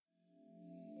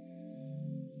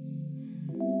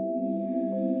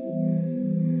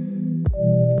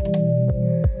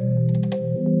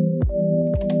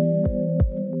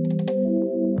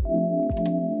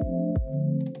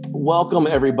Welcome,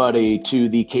 everybody, to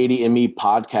the Katie and Me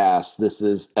podcast. This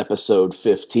is episode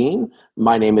 15.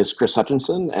 My name is Chris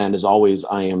Hutchinson, and as always,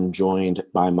 I am joined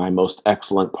by my most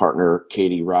excellent partner,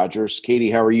 Katie Rogers. Katie,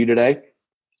 how are you today?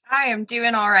 I am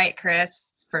doing all right,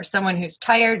 Chris, for someone who's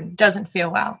tired and doesn't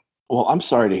feel well. Well, I'm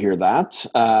sorry to hear that.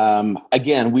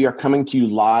 Again, we are coming to you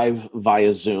live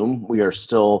via Zoom. We are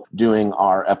still doing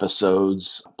our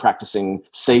episodes, practicing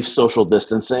safe social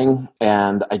distancing.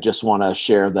 And I just want to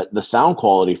share that the sound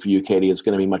quality for you, Katie, is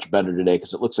going to be much better today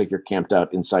because it looks like you're camped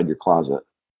out inside your closet.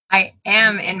 I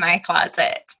am in my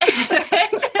closet.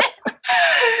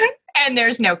 And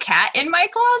there's no cat in my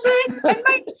closet, and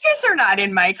my kids are not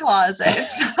in my closet.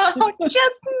 So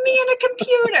just me and a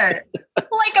computer,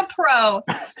 like a pro.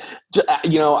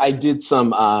 I did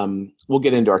some, we'll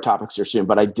get into our topics here soon,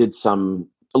 but I did a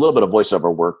little bit of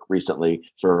voiceover work recently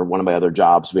for one of my other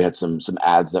jobs. We had some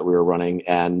ads that we were running,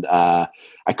 and I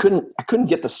couldn't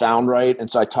get the sound right. And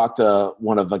so I talked to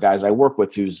one of the guys I work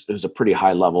with who's a pretty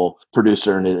high level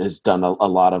producer and has done a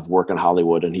lot of work in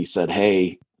Hollywood. And he said,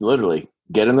 hey, literally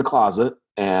get in the closet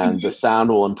and the sound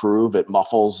will improve. It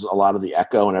muffles a lot of the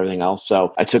echo and everything else.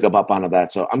 So I took him up onto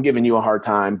that. So I'm giving you a hard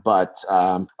time, but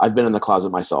I've been in the closet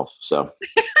myself. So.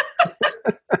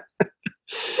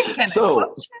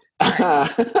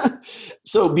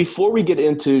 So before we get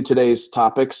into today's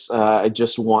topics, I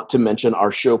just want to mention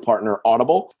our show partner,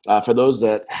 Audible. For those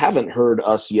that haven't heard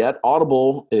us yet,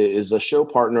 Audible is a show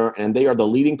partner, and they are the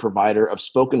leading provider of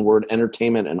spoken word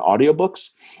entertainment and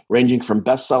audiobooks, ranging from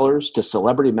bestsellers to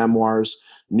celebrity memoirs,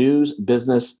 news,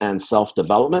 business, and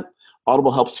self-development.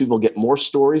 Audible helps people get more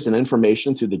stories and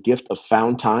information through the gift of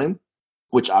found time,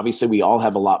 which obviously we all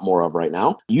have a lot more of right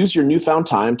now. Use your newfound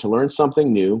time to learn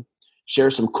something new,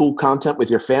 share some cool content with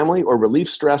your family, or relieve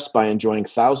stress by enjoying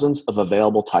thousands of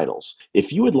available titles.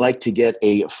 If you would like to get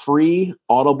a free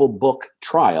Audible book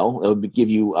trial, it would give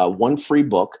you one free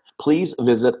book, please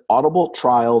visit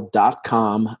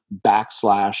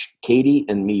audibletrial.com/Katie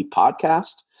and Me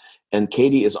podcast. And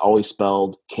Katie is always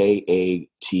spelled Katy.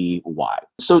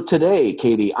 So today,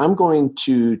 Katie, I'm going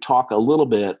to talk a little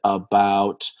bit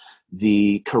about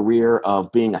the career of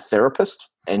being a therapist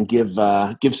and give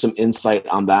some insight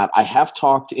on that. I have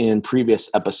talked in previous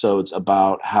episodes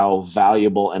about how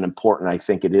valuable and important I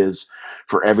think it is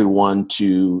for everyone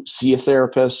to see a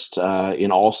therapist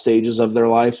in all stages of their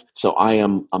life. So I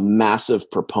am a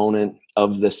massive proponent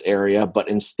of this area, but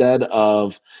instead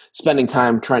of spending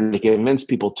time trying to convince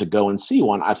people to go and see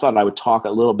one, I thought I would talk a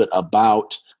little bit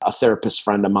about a therapist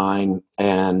friend of mine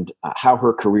and how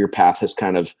her career path has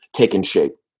kind of taken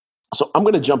shape. So I'm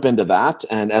going to jump into that.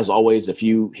 And as always, if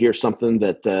you hear something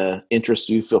that interests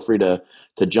you, feel free to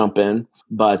jump in.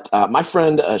 But my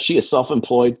friend, she is a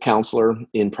self-employed counselor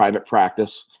in private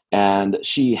practice. And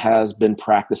she has been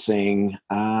practicing,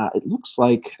 it looks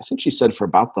like, I think she said for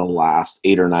about the last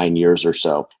 8 or 9 years or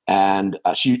so. And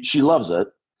she loves it.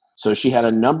 So she had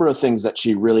a number of things that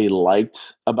she really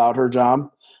liked about her job.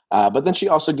 But then she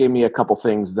also gave me a couple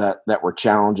things that were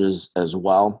challenges as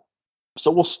well. So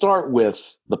we'll start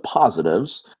with the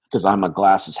positives, because I'm a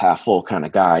glasses half full kind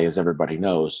of guy, as everybody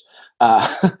knows.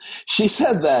 She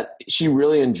said that she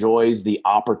really enjoys the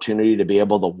opportunity to be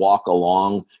able to walk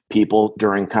along people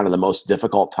during kind of the most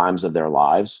difficult times of their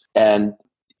lives. And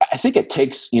I think it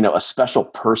takes, a special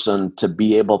person to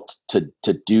be able to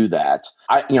do that.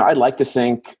 I like to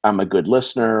think I'm a good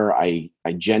listener. I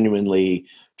genuinely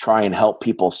try and help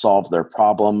people solve their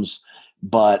problems,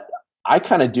 but I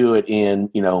kind of do it in,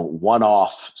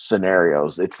 one-off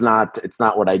scenarios. It's not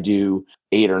what I do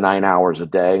 8 or 9 hours a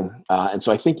day. And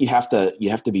so I think you have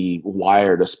to be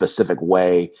wired a specific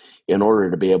way in order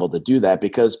to be able to do that,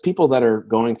 because people that are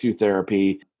going through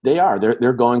therapy,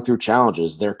 they're going through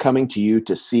challenges. They're coming to you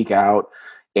to seek out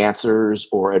answers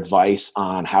or advice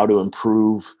on how to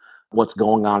improve what's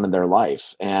going on in their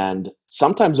life. And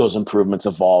sometimes those improvements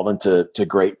evolve into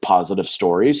great positive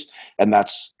stories. And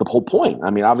that's the whole point. I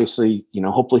mean, obviously,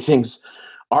 hopefully things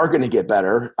are going to get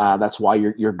better. That's why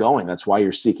you're going. That's why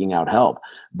you're seeking out help.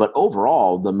 But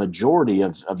overall, the majority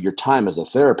of your time as a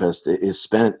therapist is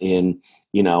spent in,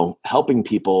 helping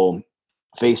people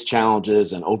face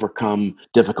challenges and overcome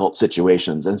difficult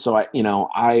situations. And so I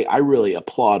really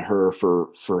applaud her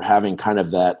for having kind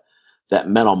of that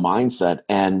mental mindset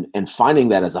and finding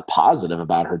that as a positive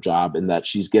about her job, in that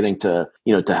she's getting to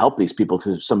help these people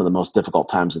through some of the most difficult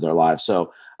times of their lives. So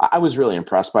I was really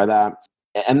impressed by that.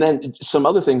 And then some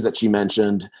other things that she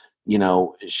mentioned,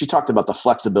 she talked about the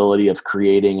flexibility of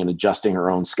creating and adjusting her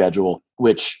own schedule,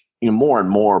 which more and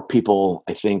more people,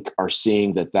 I think, are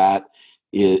seeing that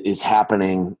is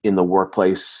happening in the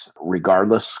workplace,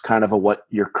 regardless kind of what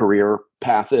your career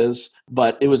path is.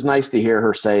 But it was nice to hear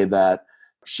her say that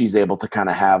she's able to kind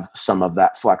of have some of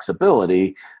that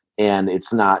flexibility, and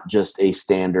it's not just a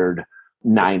standard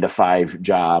 9 to 5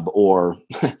 job, or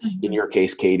in your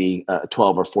case, Katie, a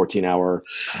 12 or 14-hour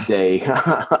day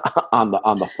on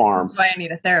the farm. That's why I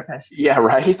need a therapist. Yeah,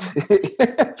 right.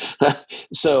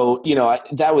 So,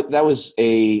 that was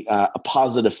a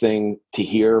positive thing to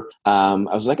hear. I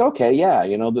was like, okay, yeah,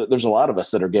 there's a lot of us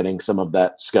that are getting some of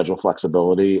that schedule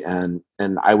flexibility, and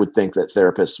I would think that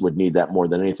therapists would need that more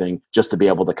than anything, just to be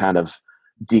able to kind of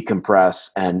decompress.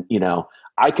 And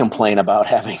I complain about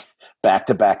having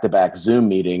back-to-back Zoom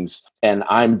meetings, and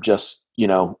I'm just,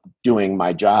 doing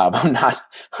my job.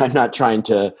 I'm not trying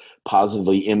to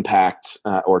positively impact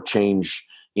or change,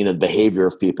 the behavior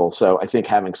of people. So I think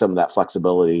having some of that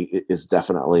flexibility is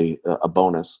definitely a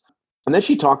bonus. And then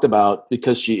she talked about,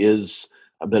 because she is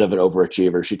a bit of an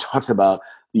overachiever, she talked about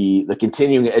the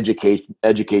continuing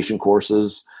education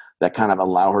courses that kind of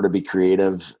allow her to be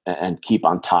creative and keep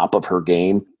on top of her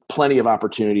game. Plenty of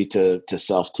opportunity to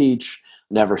self-teach,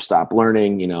 never stop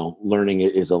learning. Learning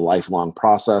is a lifelong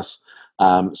process.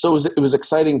 So it was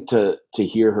exciting to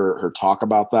hear her talk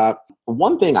about that.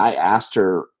 One thing I asked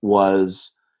her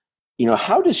was,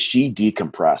 how does she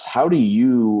decompress? How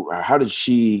did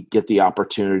she get the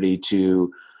opportunity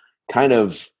to kind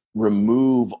of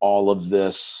remove all of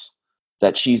this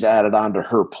that she's added onto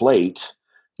her plate?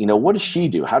 What does she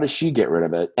do? How does she get rid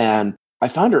of it? And I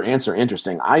found her answer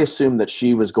interesting. I assumed that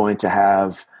she was going to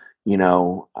have,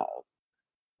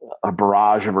 a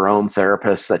barrage of her own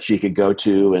therapists that she could go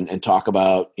to and talk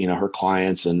about, her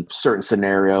clients and certain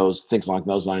scenarios, things along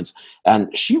those lines.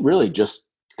 And she really just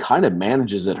kind of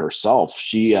manages it herself.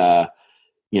 She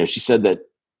said that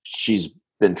she's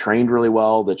been trained really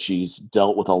well, that she's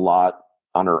dealt with a lot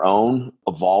on her own,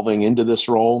 evolving into this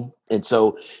role. And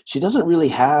so she doesn't really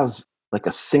have like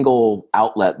a single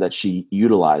outlet that she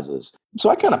utilizes. So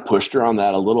I kind of pushed her on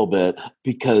that a little bit,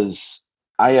 because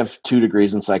I have 2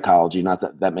 degrees in psychology. Not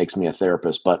that makes me a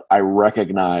therapist, but I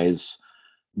recognize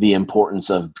the importance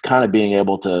of kind of being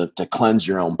able to cleanse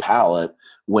your own palate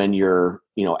when you're,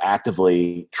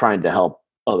 actively trying to help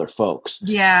other folks.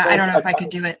 Yeah, so I don't know if I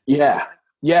could do it. Yeah.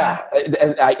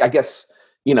 And I guess,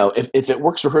 if it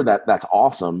works for her, that's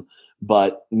awesome.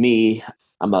 But me,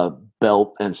 I'm a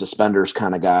belt and suspenders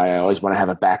kind of guy. I always want to have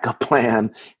a backup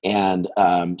plan. And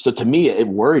so to me, it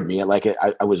worried me.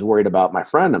 I was worried about my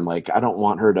friend. I'm like, I don't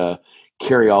want her to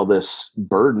carry all this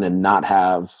burden and not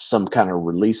have some kind of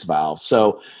release valve.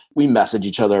 So we message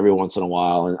each other every once in a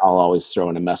while, and I'll always throw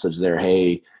in a message there.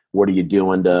 Hey, what are you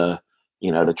doing to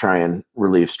try and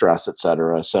relieve stress, et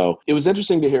cetera. So it was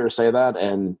interesting to hear her say that.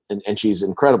 And she's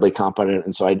incredibly competent.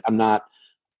 And so I'm not,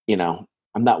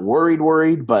 I'm not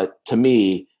worried, but to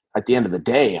me, at the end of the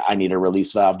day, I need a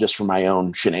release valve just for my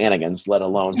own shenanigans, let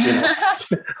alone,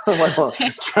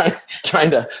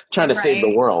 trying to save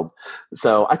the world.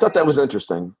 So I thought that was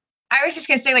interesting. I was just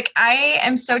going to say, I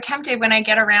am so tempted when I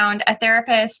get around a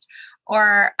therapist,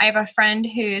 or I have a friend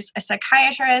who's a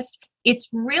psychiatrist. It's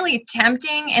really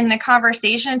tempting in the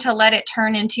conversation to let it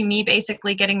turn into me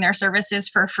basically getting their services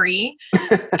for free.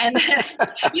 And then,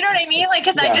 you know what I mean?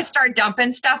 Because I just start dumping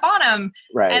stuff on them.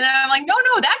 Right. And then I'm like, no,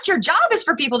 that's your job, is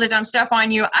for people to dump stuff on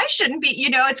you. I shouldn't be,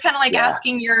 it's kind of like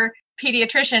asking your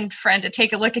pediatrician friend to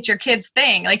take a look at your kid's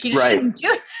thing. You shouldn't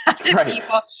do that to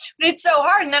people. But it's so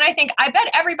hard. And then I think, I bet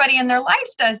everybody in their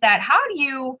lives does that. How do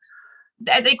you...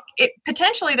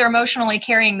 potentially they're emotionally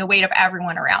carrying the weight of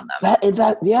everyone around them.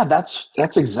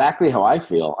 That's exactly how I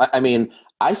feel. I mean,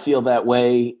 I feel that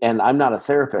way, and I'm not a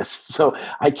therapist, so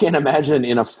I can't imagine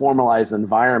in a formalized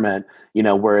environment,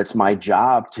 where it's my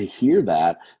job to hear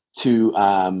that, to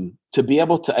be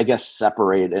able to, I guess,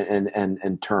 separate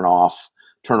and turn off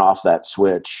that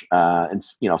switch, and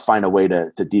find a way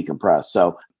to decompress.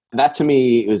 So that to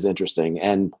me was interesting.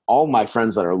 And all my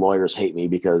friends that are lawyers hate me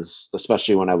because,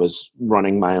 especially when I was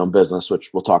running my own business,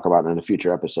 which we'll talk about in a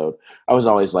future episode, I was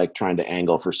always trying to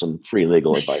angle for some free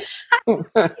legal advice. Doing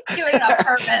it on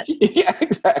purpose. Yeah,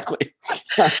 exactly.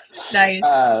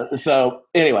 Nice. So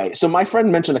anyway, so my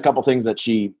friend mentioned a couple things that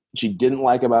she didn't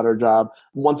like about her job.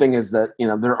 One thing is that,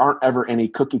 there aren't ever any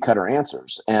cookie cutter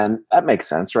answers. And that makes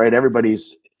sense, right?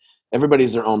 Everybody's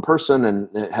their own person and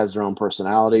it has their own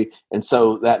personality. And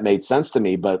so that made sense to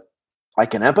me, but I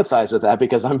can empathize with that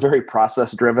because I'm very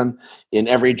process driven. In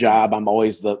every job, I'm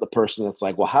always the person that's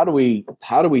like, well, how do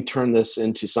we turn this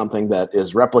into something that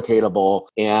is replicatable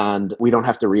and we don't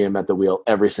have to reinvent the wheel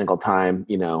every single time,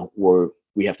 where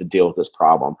we have to deal with this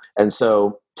problem. And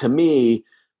so to me,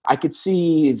 I could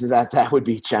see that would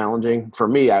be challenging for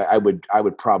me. I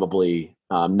would probably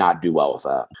not do well with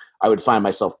that. I would find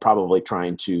myself probably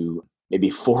trying to maybe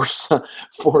force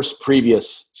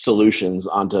previous solutions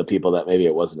onto people that maybe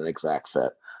it wasn't an exact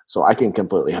fit. So I can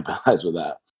completely empathize with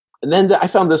that. And then I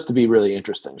found this to be really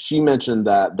interesting. She mentioned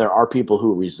that there are people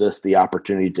who resist the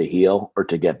opportunity to heal or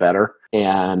to get better.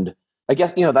 And I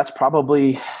guess, that's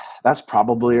probably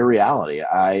a reality.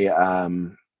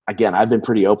 Again, I've been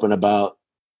pretty open about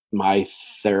my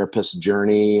therapist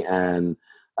journey, and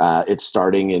it's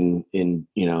starting in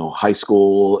high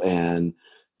school and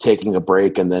taking a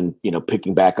break and then,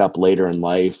 picking back up later in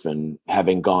life, and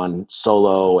having gone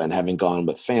solo and having gone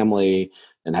with family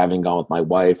and having gone with my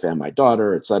wife and my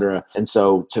daughter, et cetera. And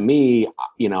so to me,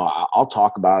 I'll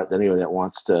talk about it to anyone that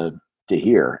wants to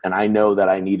hear. And I know that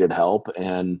I needed help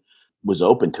and was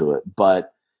open to it,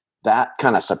 but that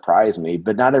kind of surprised me.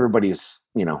 But not everybody's,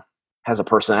 has a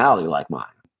personality like mine.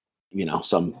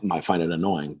 Some might find it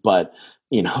annoying, but,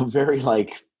 very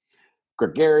like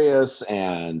gregarious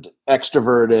and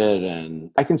extroverted.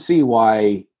 And I can see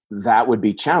why that would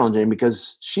be challenging,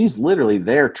 because she's literally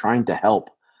there trying to help,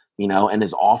 and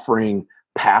is offering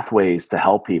pathways to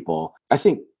help people. I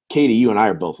think, Katie, you and I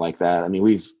are both like that. I mean,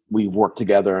 we've worked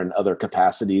together in other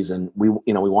capacities, and we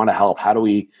want to help. How do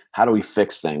we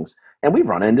fix things? And we've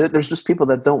run into it. There's just people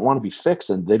that don't want to be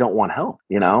fixed and they don't want help,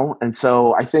 And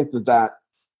so I think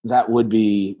that would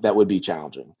be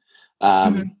challenging.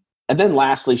 And then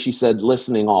lastly, she said,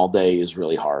 listening all day is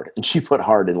really hard. And she put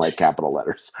hard in like capital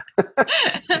letters.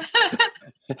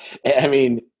 I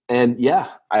mean, and yeah,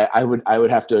 I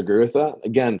would have to agree with that.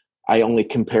 Again, I only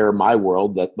compare my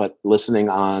world but listening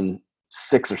on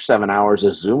 6 or 7 hours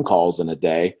of Zoom calls in a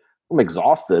day, I'm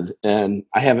exhausted, and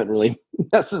I haven't really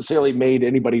necessarily made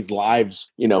anybody's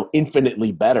lives,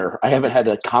 infinitely better. I haven't had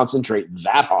to concentrate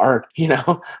that hard.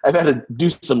 I've had to do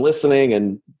some listening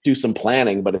and do some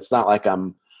planning, but it's not like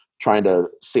I'm trying to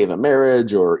save a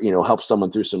marriage or, help someone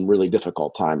through some really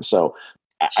difficult times. So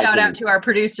shout out to our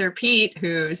producer, Pete,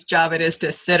 whose job it is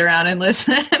to sit around and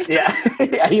listen. Yeah,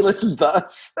 he listens to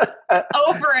us.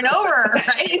 Over and over,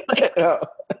 right? Yeah.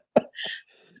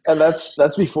 And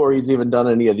that's before he's even done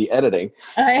any of the editing.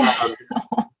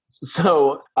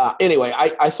 So anyway,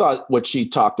 I thought what she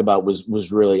talked about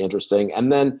was really interesting.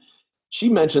 And then she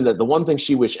mentioned that the one thing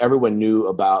she wished everyone knew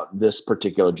about this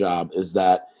particular job is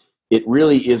that it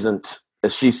really isn't,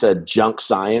 as she said, junk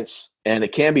science. And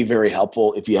it can be very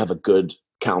helpful if you have a good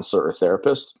counselor or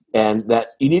therapist, and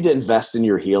that you need to invest in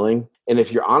your healing. And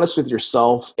if you're honest with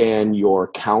yourself and your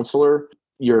counselor,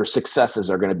 your successes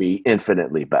are going to be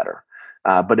infinitely better.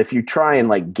 But if you try and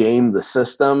like game the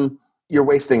system, you're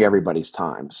wasting everybody's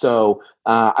time. So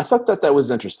I thought that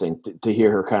was interesting to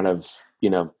hear her kind of,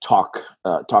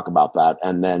 talk about that.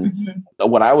 And then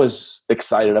what I was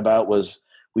excited about was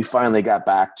we finally got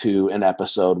back to an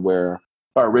episode where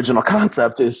our original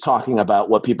concept is talking about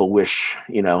what people wish,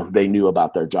 they knew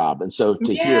about their job. And so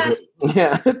to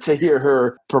hear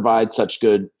her provide such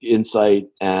good insight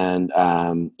and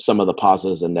some of the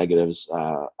positives and negatives,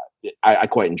 I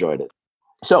quite enjoyed it.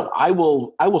 So I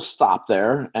will stop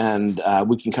there, and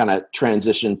we can kind of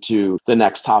transition to the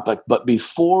next topic. But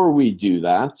before we do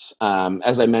that,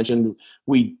 as I mentioned,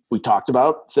 we talked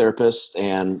about therapists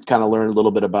and kind of learned a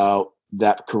little bit about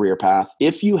that career path.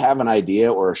 If you have an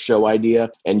idea or a show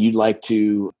idea and you'd like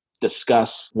to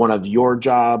discuss one of your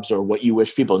jobs or what you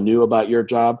wish people knew about your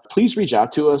job, please reach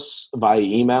out to us via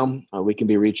email. We can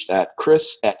be reached at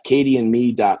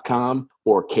chris@katieandme.com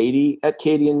or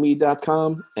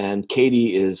katie@katieandme.com. And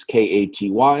Katie is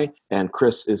Katy and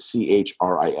Chris is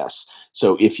Chris.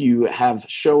 So if you have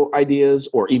show ideas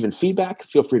or even feedback,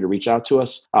 feel free to reach out to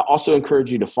us. I also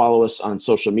encourage you to follow us on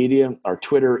social media. Our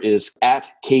Twitter is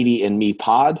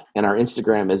 @KatieandMePod, and our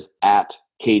Instagram is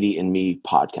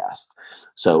 @KatieandMePodcast.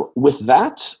 So with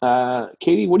that,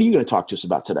 Katie, what are you going to talk to us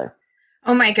about today?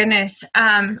 Oh my goodness.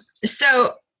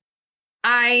 So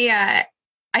I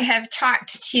have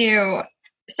talked to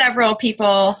several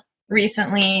people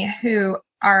recently who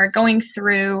are going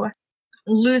through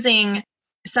losing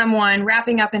someone,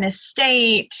 wrapping up an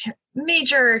estate,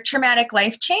 major traumatic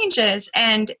life changes.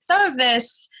 And some of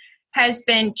this has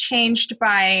been changed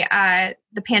by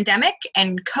the pandemic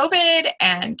and COVID,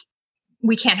 and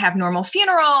we can't have normal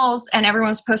funerals, and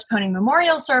everyone's postponing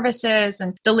memorial services,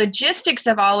 and the logistics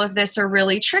of all of this are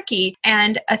really tricky.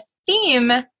 And a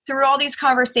theme through all these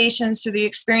conversations, through the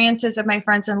experiences of my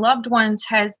friends and loved ones,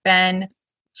 has been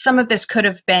some of this could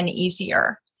have been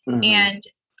easier. Mm-hmm. And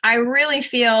I really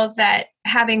feel that,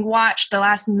 having watched the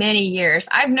last many years,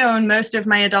 I've known most of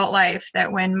my adult life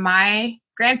that when my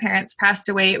grandparents passed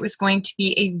away, it was going to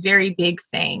be a very big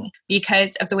thing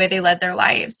because of the way they led their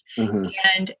lives. Mm-hmm.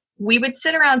 And we would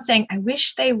sit around saying, I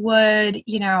wish they would,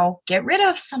 get rid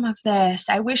of some of this.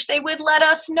 I wish they would let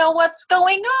us know what's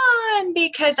going on,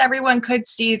 because everyone could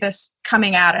see this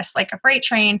coming at us like a freight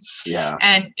train. Yeah.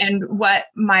 And what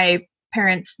my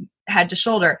parents had to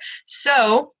shoulder.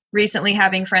 So recently,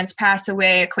 having friends pass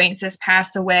away, acquaintances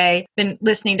pass away, been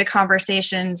listening to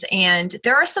conversations, and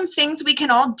there are some things we can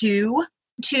all do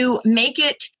to make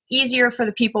it easier for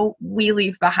the people we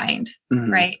leave behind,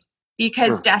 right?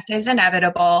 Because death is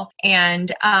inevitable,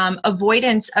 and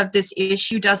avoidance of this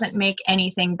issue doesn't make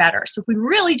anything better. So if we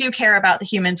really do care about the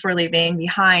humans we're leaving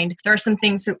behind, there are some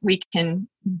things that we can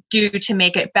do to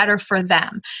make it better for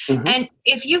them. And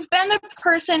if you've been the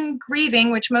person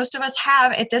grieving, which most of us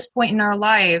have at this point in our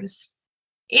lives,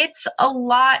 it's a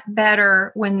lot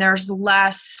better when there's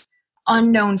less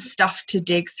unknown stuff to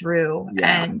dig through,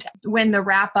 and when the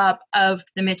wrap up of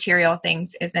the material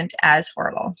things isn't as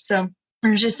horrible. So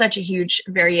there's just such a huge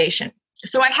variation.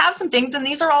 So I have some things, and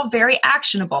these are all very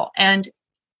actionable. And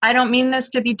I don't mean this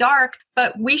to be dark,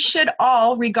 but we should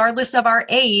all, regardless of our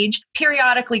age,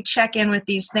 periodically check in with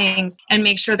these things and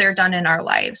make sure they're done in our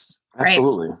lives.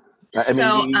 Absolutely.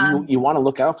 Right? I mean, you want to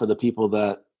look out for the people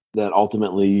that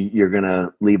ultimately you're going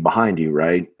to leave behind you,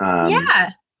 right?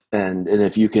 And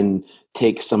if you can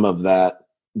take some of that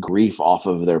grief off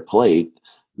of their plate,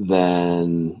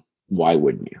 then why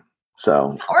wouldn't you?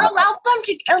 So, or allow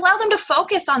them to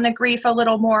focus on the grief a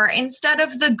little more instead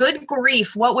of the good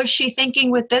grief. What was she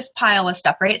thinking with this pile of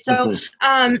stuff, right? So, so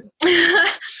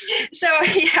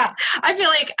yeah, I feel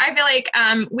like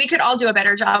we could all do a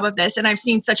better job of this. And I've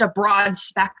seen such a broad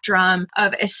spectrum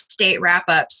of estate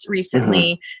wrap-ups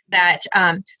recently that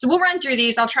so we'll run through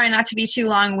these. I'll try not to be too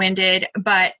long-winded,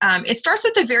 but it starts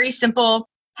with a very simple: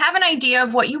 have an idea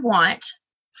of what you want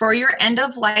for your end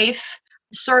of life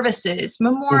services,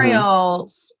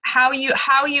 memorials, how you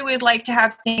would like to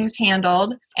have things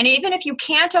handled. And even if you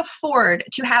can't afford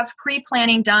to have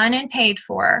pre-planning done and paid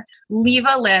for, leave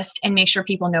a list and make sure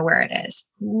people know where it is.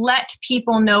 Let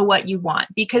people know what you want,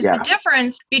 because the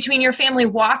difference between your family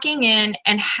walking in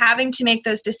and having to make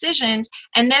those decisions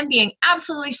and them being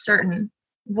absolutely certain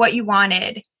what you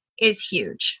wanted is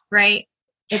huge, right?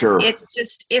 It's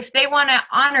just, if they want to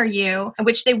honor you,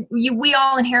 which we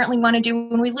all inherently want to do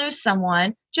when we lose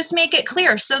someone, just make it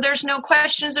clear. So there's no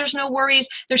questions, there's no worries,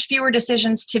 there's fewer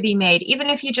decisions to be made, even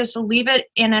if you just leave it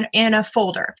in a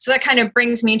folder. So that kind of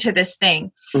brings me to this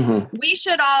thing. We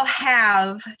should all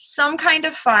have some kind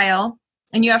of file,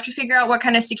 and you have to figure out what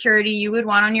kind of security you would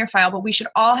want on your file, but we should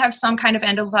all have some kind of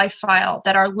end-of-life file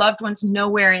that our loved ones know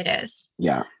where it is.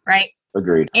 Yeah. Right?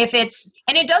 Agreed. And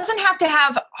it doesn't have to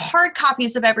have hard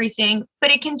copies of everything, but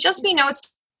it can just be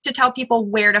notes to tell people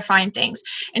where to find things.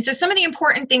 And so some of the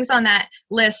important things on that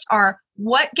list are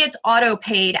what gets auto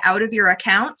paid out of your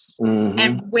accounts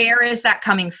and where is that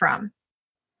coming from?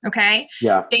 Okay.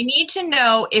 Yeah. They need to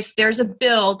know if there's a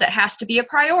bill that has to be a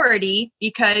priority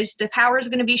because the power is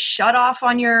going to be shut off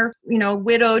on your,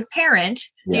 widowed parent,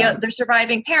 the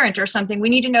surviving parent or something. We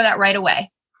need to know that right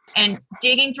away. And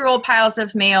digging through old piles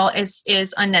of mail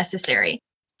is unnecessary.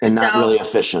 And not really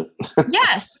efficient.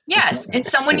 Yes. And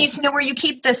someone needs to know where you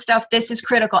keep this stuff. This is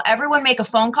critical. Everyone make a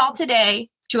phone call today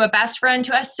to a best friend,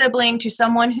 to a sibling, to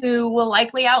someone who will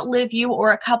likely outlive you,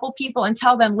 or a couple people, and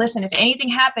tell them, listen, if anything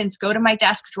happens, go to my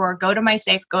desk drawer, go to my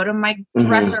safe, go to my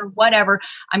dresser, whatever.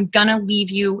 I'm going to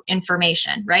leave you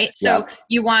information, right? So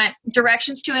you want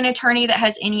directions to an attorney that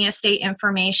has any estate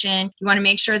information. You want to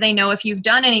make sure they know if you've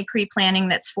done any pre-planning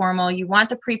that's formal. You want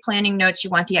the pre-planning notes. You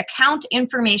want the account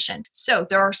information. So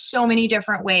there are so many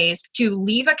different ways to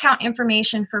leave account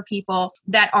information for people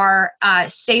that are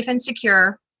safe and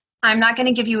secure. I'm not going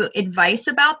to give you advice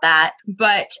about that,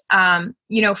 but,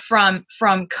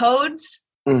 from codes,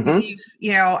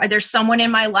 there's someone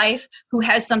in my life who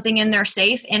has something in their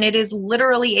safe, and it is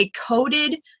literally a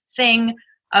coded thing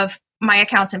of my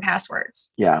accounts and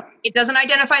passwords. Yeah. It doesn't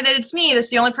identify that it's me. That's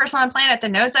the only person on the planet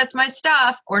that knows that's my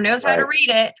stuff or knows how to read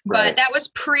it. But that was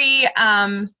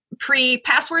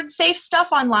pre-password safe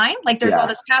stuff online. Like there's all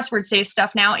this password safe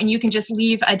stuff now, and you can just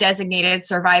leave a designated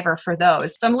survivor for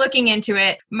those. So I'm looking into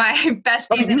it. My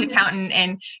bestie's an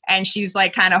accountant, and she's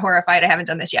like kind of horrified I haven't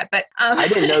done this yet. But I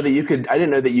didn't know that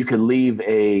you could leave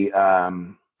a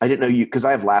I didn't know because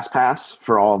I have LastPass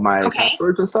for all of my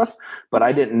passwords and stuff, but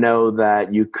I didn't know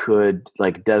that you could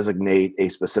like designate a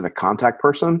specific contact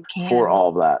person for all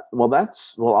of that. Well,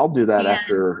 I'll do that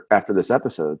after this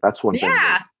episode. That's one thing.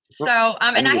 Yeah. So,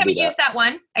 and I haven't used that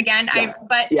one again.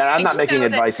 I'm not making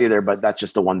advice either, but that's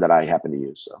just the one that I happen to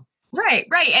use. So. Right,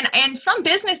 right. And some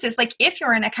businesses, like if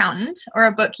you're an accountant or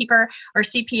a bookkeeper or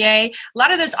CPA, a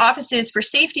lot of those offices for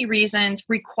safety reasons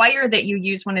require that you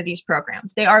use one of these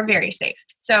programs. They are very safe.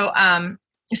 So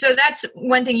that's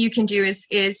one thing you can do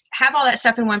is have all that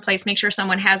stuff in one place, make sure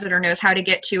someone has it or knows how to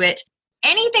get to it.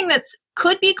 Anything that's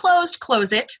could be closed,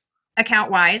 close it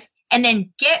account wise, and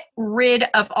then get rid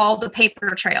of all the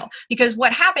paper trail. Because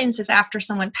what happens is after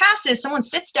someone passes, someone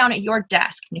sits down at your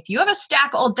desk. And if you have a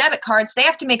stack of old debit cards, they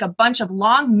have to make a bunch of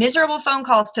long, miserable phone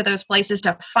calls to those places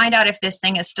to find out if this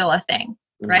thing is still a thing,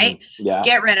 right? Yeah.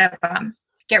 Get rid of them.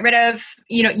 Get rid of,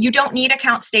 you don't need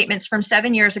account statements from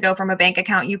 7 years ago from a bank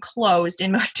account you closed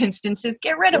in most instances.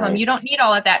 Get rid of them. You don't need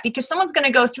all of that because someone's going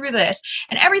to go through this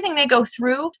and everything they go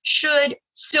through should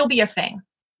still be a thing.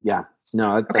 Yeah.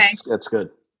 No, that's good.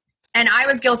 And I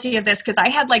was guilty of this because I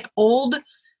had old,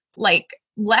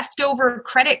 leftover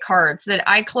credit cards that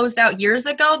I closed out years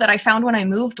ago that I found when I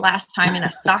moved last time in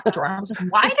a sock drawer. I was like,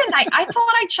 why didn't I thought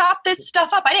I chopped this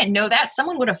stuff up. I didn't know that.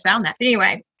 Someone would have found that.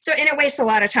 Anyway, and it wastes a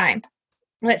lot of time.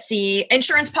 Let's see.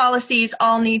 Insurance policies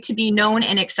all need to be known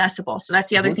and accessible. So that's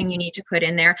the other thing you need to put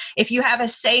in there. If you have a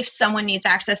safe, someone needs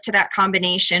access to that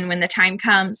combination when the time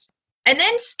comes. And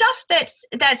then stuff that's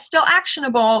still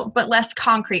actionable, but less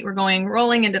concrete. We're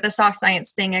rolling into the soft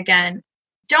science thing again.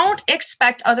 Don't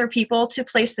expect other people to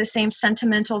place the same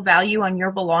sentimental value on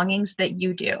your belongings that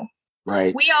you do.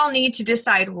 Right. We all need to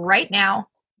decide right now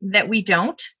that we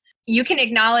don't. You can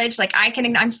acknowledge,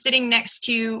 I'm sitting next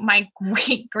to my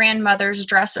great grandmother's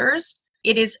dressers.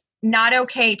 It is not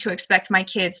okay to expect my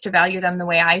kids to value them the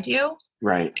way I do.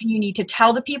 Right. And you need to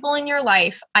tell the people in your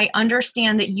life, I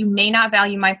understand that you may not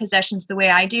value my possessions the way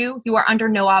I do. You are under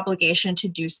no obligation to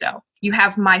do so. You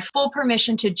have my full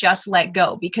permission to just let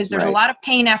go because there's a lot of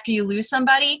pain after you lose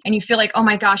somebody and you feel like, oh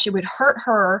my gosh, it would hurt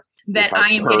her that I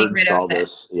am getting rid of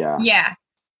this. Yeah. Yeah.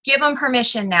 Give them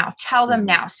permission now. Tell them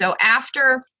now. So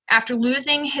after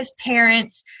losing his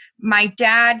parents, my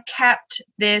dad kept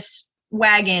this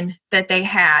wagon that they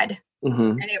had.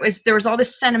 And there was all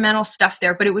this sentimental stuff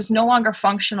there, but it was no longer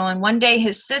functional. And one day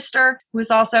his sister, who was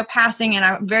also passing and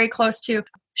I'm very close to,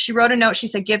 she wrote a note. She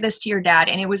said, give this to your dad.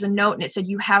 And it was a note and it said,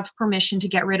 you have permission to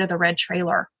get rid of the red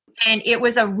trailer. And it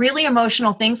was a really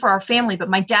emotional thing for our family, but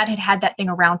my dad had that thing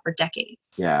around for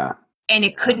decades. Yeah. And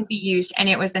it couldn't be used and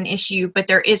it was an issue, but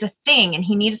there is a thing and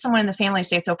he needed someone in the family to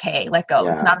say, it's okay, let go.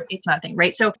 Yeah. It's not a thing,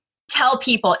 right? So tell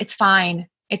people it's fine.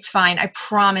 It's fine. I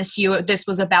promise you this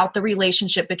was about the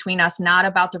relationship between us, not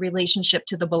about the relationship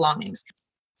to the belongings.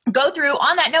 Go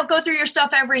through your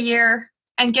stuff every year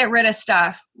and get rid of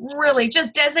stuff. Really,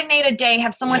 just designate a day.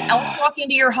 Have someone else walk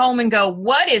into your home and go,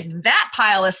 what is that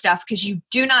pile of stuff? Because you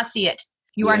do not see it.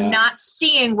 You are not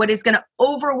seeing what is going to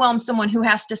overwhelm someone who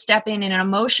has to step in an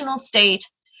emotional state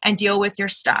and deal with your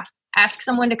stuff. Ask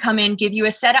someone to come in, give you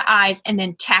a set of eyes, and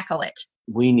then tackle it.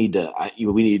 We need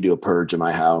to do a purge in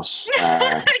my house.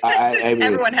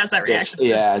 Everyone has that reaction.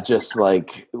 Just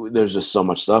there's just so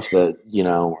much stuff that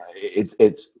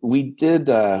we did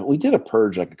a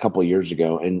purge a couple of years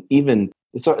ago, and even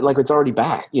it's already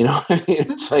back.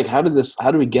 It's how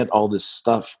do we get all this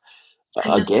stuff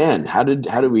again? How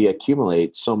did we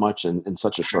accumulate so much in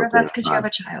such a short period of time? That's because you have a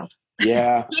child.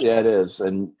 Yeah, it is,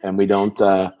 and we don't.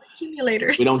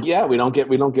 Accumulators. We don't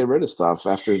get rid of stuff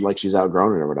after she's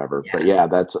outgrown it or whatever. Yeah.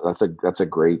 But that's a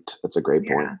great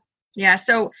point. Yeah.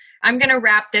 So I'm going to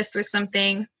wrap this with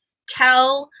something.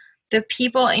 Tell the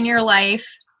people in your life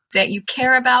that you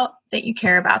care about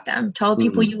them. Tell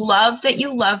people you love that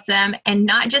you love them, and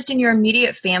not just in your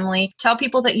immediate family. Tell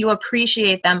people that you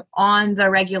appreciate them on the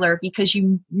regular because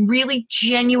you really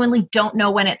genuinely don't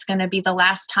know when it's going to be the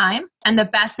last time. And the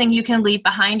best thing you can leave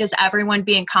behind is everyone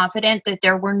being confident that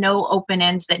there were no open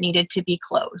ends that needed to be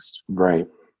closed. Right.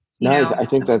 I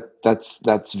think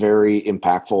that's very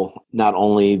impactful. Not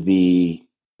only the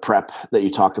prep that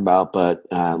you talked about, but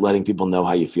letting people know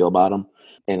how you feel about them.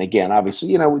 And again,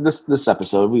 obviously, this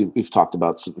episode, we've talked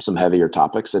about some heavier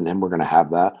topics, and we're going to have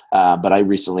that. But I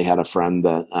recently had a friend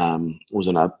that was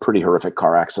in a pretty horrific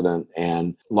car accident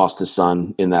and lost his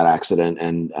son in that accident,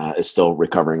 and is still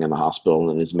recovering in the hospital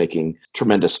and is making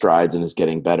tremendous strides and is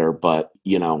getting better. But,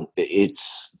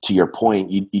 it's to your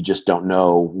point, you just don't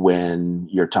know when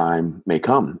your time may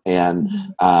come. And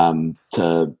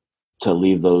to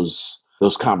leave those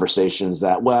conversations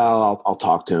that, I'll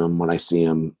talk to him when I see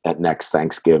him at next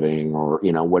Thanksgiving, or,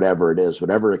 whatever it is,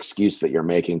 whatever excuse that you're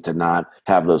making to not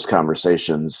have those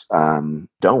conversations,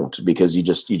 don't, because you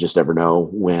just never know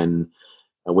when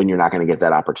you're not going to get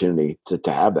that opportunity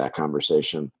to have that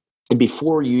conversation. And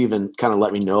before you even kind of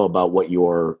let me know about what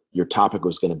your topic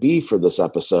was going to be for this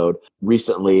episode,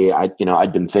 recently I'd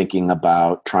been thinking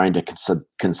about trying to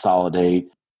consolidate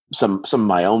some of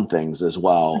my own things as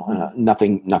well.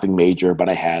 Nothing major, but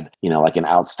I had like an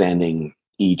outstanding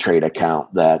E-Trade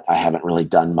account that I haven't really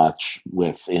done much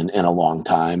with in a long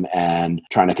time, and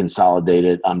trying to consolidate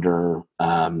it under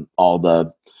all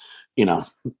the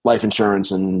life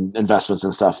insurance and investments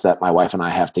and stuff that my wife and I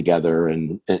have together,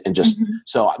 and just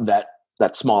so that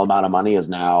small amount of money is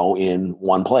now in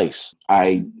one place.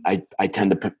 I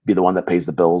tend to be the one that pays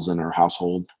the bills in our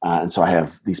household, and so I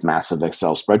have these massive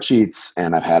Excel spreadsheets,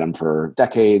 and I've had them for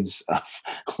decades of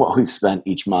what we've spent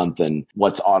each month and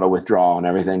what's auto withdrawal and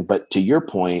everything. But to your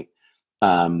point,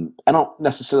 I don't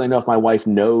necessarily know if my wife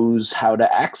knows how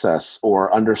to access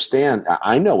or understand.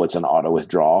 I know what's an auto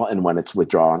withdrawal and when it's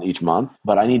withdrawn each month,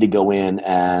 but I need to go in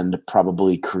and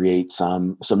probably create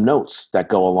some notes that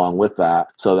go along with that,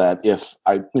 so that if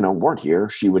I weren't here,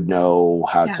 she would know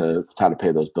how to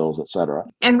pay those bills, et cetera.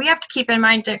 And we have to keep in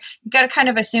mind that you got to kind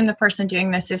of assume the person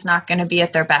doing this is not going to be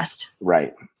at their best.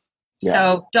 Right. Yeah.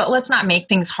 So let's not make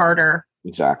things harder.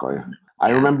 Exactly. I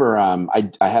remember I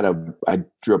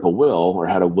drew up a will, or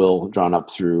had a will drawn up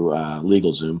through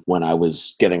LegalZoom when I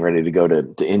was getting ready to go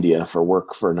to India for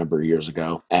work for a number of years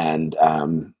ago. And I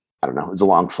don't know, it was a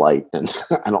long flight and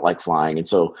I don't like flying. And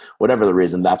so whatever the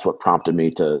reason, that's what prompted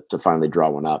me to finally draw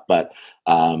one up. But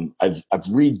I've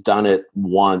redone it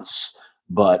once,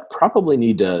 but probably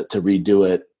need to redo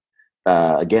it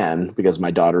again, because my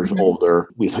daughter's older.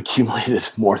 We've accumulated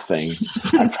more things.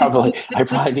 I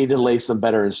probably need to lay some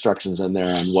better instructions in there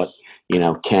on what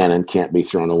can and can't be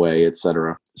thrown away, et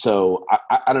cetera. So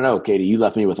I don't know, Katie, you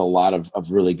left me with a lot of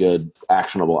really good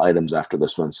actionable items after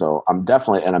this one. So I'm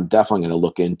definitely going to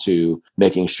look into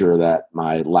making sure that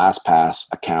my LastPass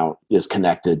account is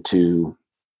connected to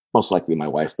most likely my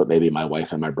wife, but maybe my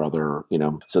wife and my brother,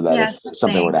 so that if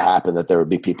something were to happen, that there would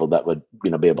be people that would,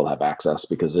 be able to have access,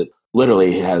 because it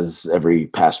literally has every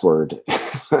password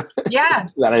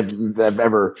that I've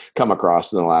ever come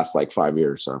across in the last 5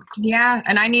 years. So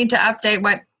and I need to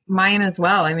update mine as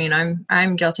well. I mean,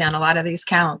 I'm guilty on a lot of these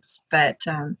counts, but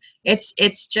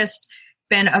it's just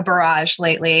been a barrage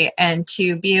lately, and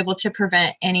to be able to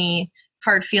prevent any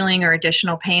hard feeling or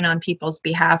additional pain on people's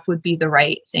behalf would be the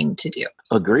right thing to do.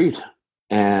 Agreed.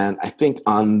 And I think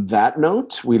on that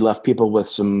note, we left people with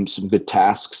some good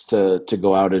tasks to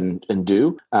go out and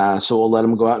do. So we'll let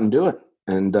them go out and do it.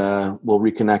 And we'll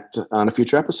reconnect on a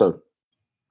future episode.